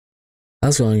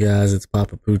How's it going, guys? It's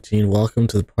Papa Poutine. Welcome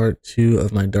to the part 2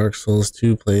 of my Dark Souls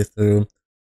 2 playthrough.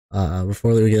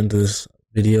 Before we get into this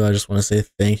video, I just want to say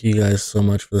thank you guys so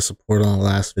much for the support on the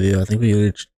last video. I think we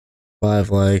reached 5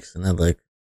 likes and had like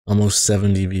almost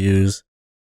 70 views.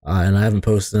 And I haven't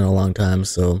posted in a long time,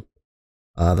 so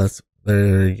that's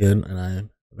very, very good, and I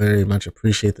very much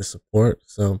appreciate the support.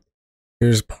 So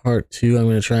here's part 2. I'm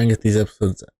going to try and get these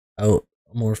episodes out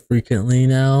more frequently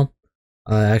now.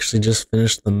 I actually just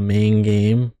finished the main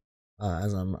game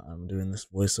as I'm doing this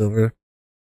voiceover,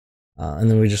 and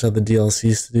then we just have the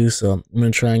DLCs to do. So I'm gonna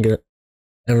try and get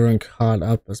everyone caught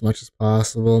up as much as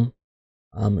possible.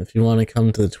 If you want to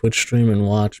come to the Twitch stream and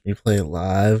watch me play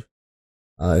live,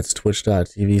 it's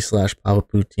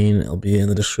twitch.tv/PapaPoutine. It'll be in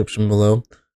the description below.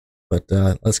 But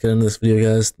let's get into this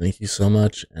video, guys. Thank you so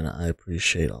much, and I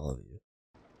appreciate all of you.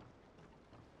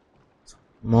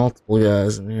 Multiple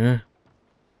guys in here.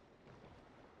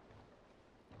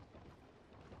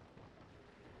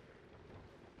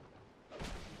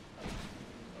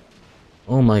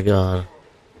 Oh my god.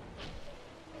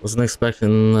 Wasn't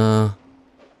expecting that.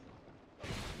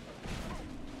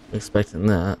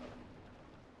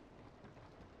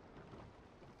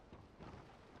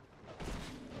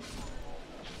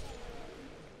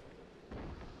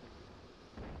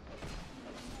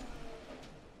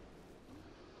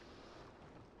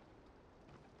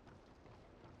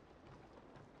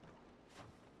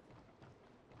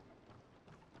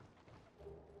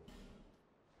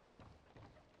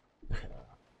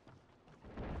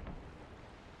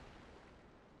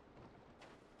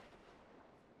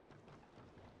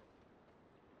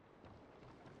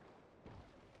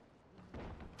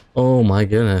 Oh my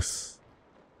goodness.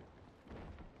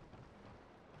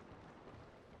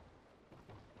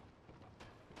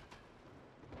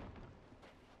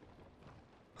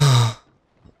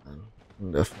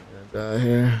 I'm definitely gonna die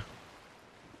here.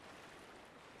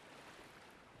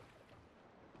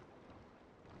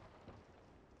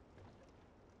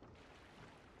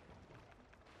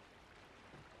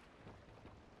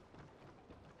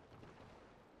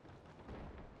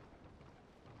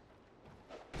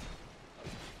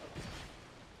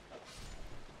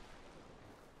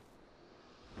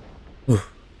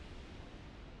 Oof.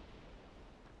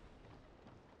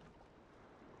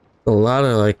 A lot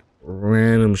of like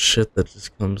random shit that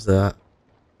just comes at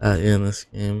you in this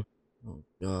game. Oh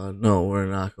god, no, we're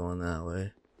not going that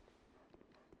way.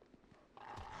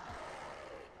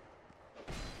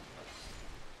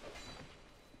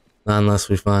 Not unless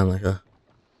we find like a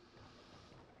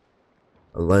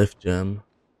life gem.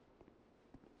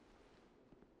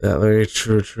 Yeah, very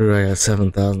true. I got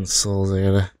 7,000 souls I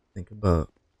gotta think about.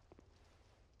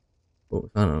 Oh, we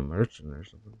found a merchant or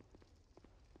something.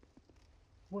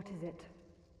 What is it?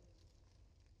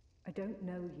 I don't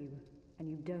know you,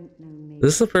 and you don't know me. Is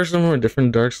this the person from a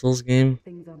different Dark Souls game?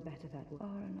 Things are better that way.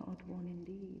 Are an odd one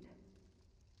indeed.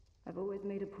 I've always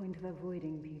made a point of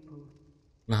avoiding people.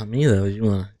 Not me though. You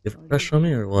wanna give a crush on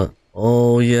me or what?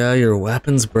 Oh yeah, your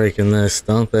weapons break in this,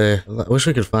 don't they? I wish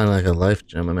we could find like a life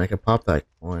gem. I mean, I could pop that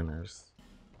coin. I just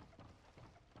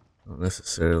don't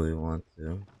necessarily want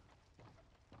to.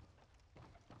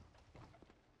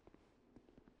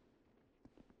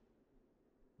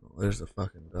 Oh, there's the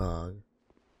fucking dog.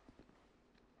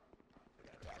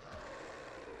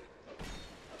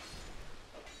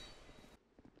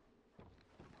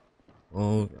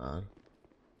 Oh god.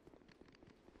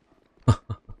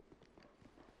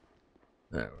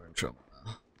 There, we're in trouble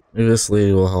now. Maybe this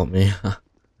lady will help me.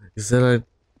 You said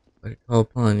I'd call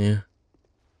upon you.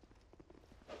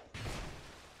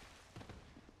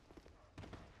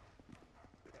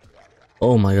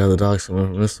 Oh my god, the dog's coming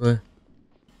from this way.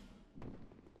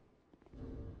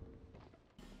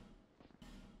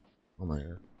 Oh my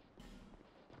god.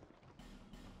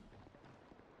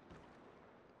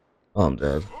 Oh, I'm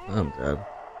dead. I'm dead.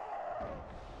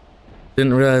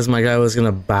 Didn't realize my guy was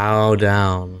gonna bow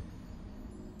down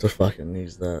to fucking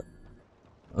use that.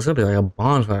 There's gonna be like a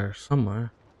bonfire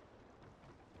somewhere.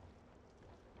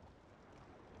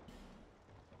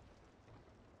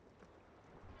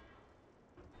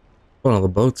 Oh no, the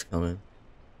boat's coming.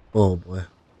 Oh boy.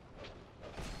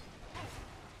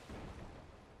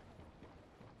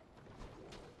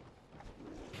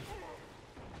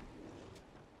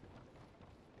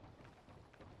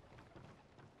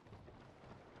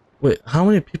 Wait, how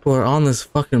many people are on this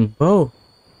fucking boat?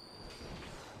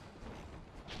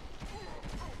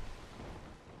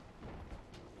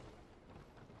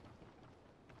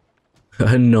 I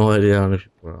had no idea how many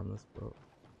people are on this boat.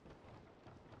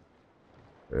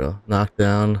 There we go. Knock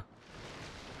down.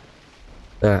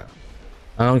 There.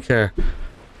 I don't care.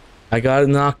 I got it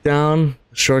knocked down.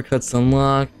 Shortcuts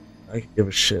unlocked. I could give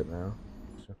a shit now.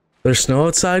 There's snow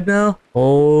outside now?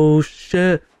 Oh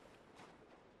shit.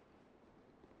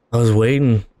 I was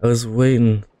waiting. I was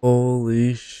waiting.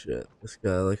 Holy shit. This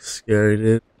guy looks scary,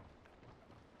 dude.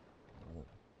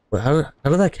 But how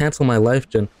did that cancel my life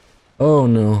gen? Oh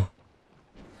no.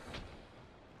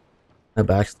 I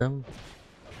backstab?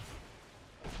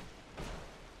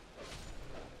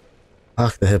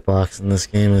 Fuck, the hitbox in this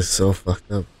game is so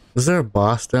fucked up. Is there a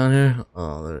boss down here?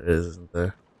 Oh, there is, isn't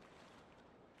there?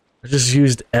 I just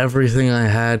used everything I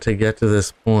had to get to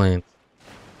this point.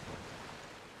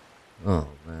 Oh,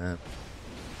 man.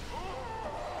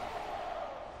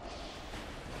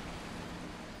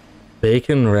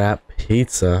 Bacon wrap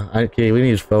pizza. Okay, we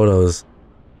need photos.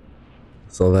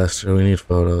 Sylvester, we need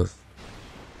photos.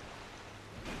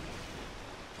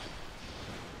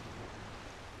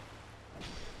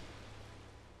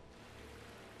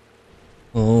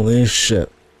 Holy shit.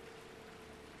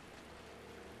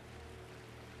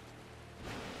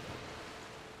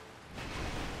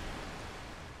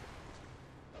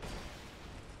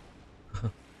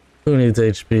 Who needs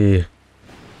HP?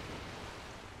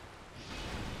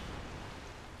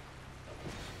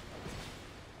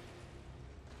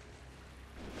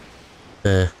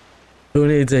 Who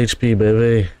needs HP,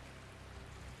 baby?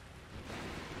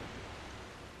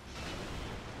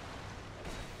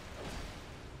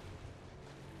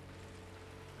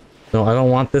 No, I don't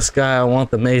want this guy. I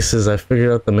want the maces. I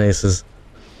figured out the maces.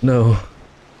 No.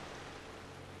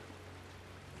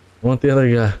 I want the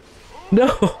other guy. No!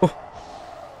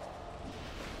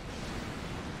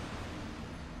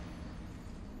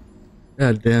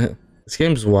 God damn it. This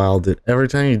game's wild, dude. Every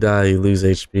time you die, you lose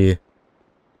HP.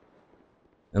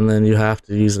 And then you have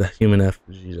to use the human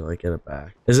effigy to, like, get it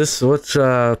back. Is this, which,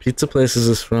 pizza place is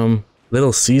this from?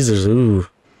 Little Caesars, ooh.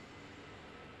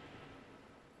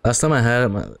 Last time I had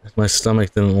it, my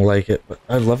stomach didn't like it, but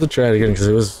I'd love to try it again, because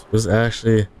it was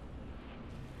actually,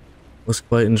 was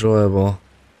quite enjoyable.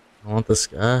 I want this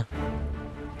guy.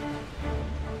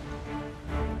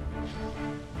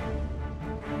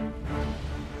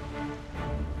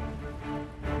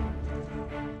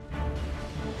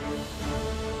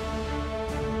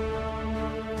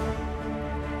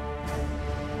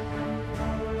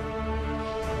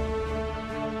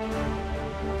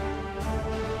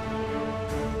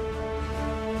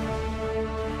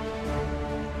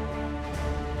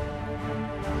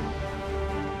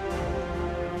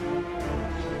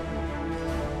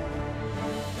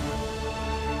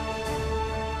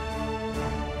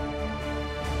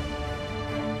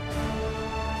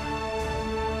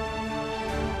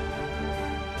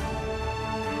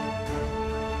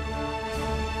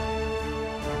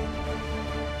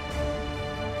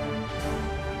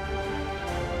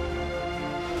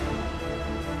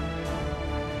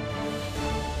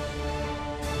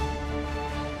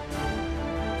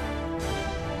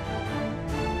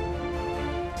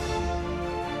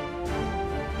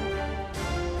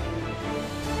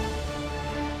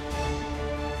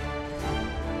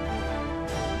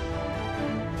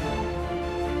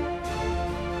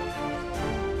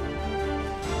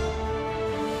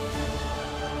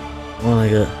 What I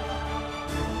got?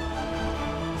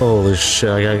 Holy shit,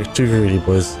 I got too greedy,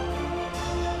 boys.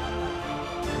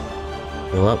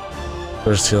 Go up.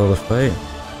 First heal the fight.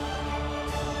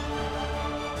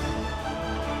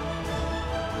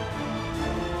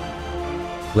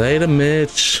 Later,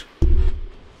 Mitch.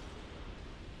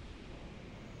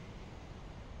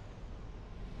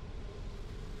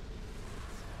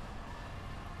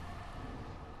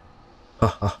 Ha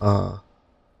ha ha.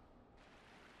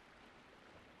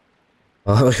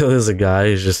 Oh, look, there's a guy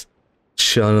who's just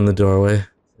chilling in the doorway.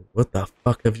 What the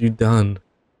fuck have you done?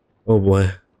 Oh boy.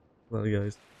 A lot of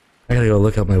guys. I gotta go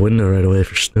look out my window right away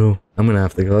for snow. I'm gonna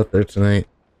have to go out there tonight.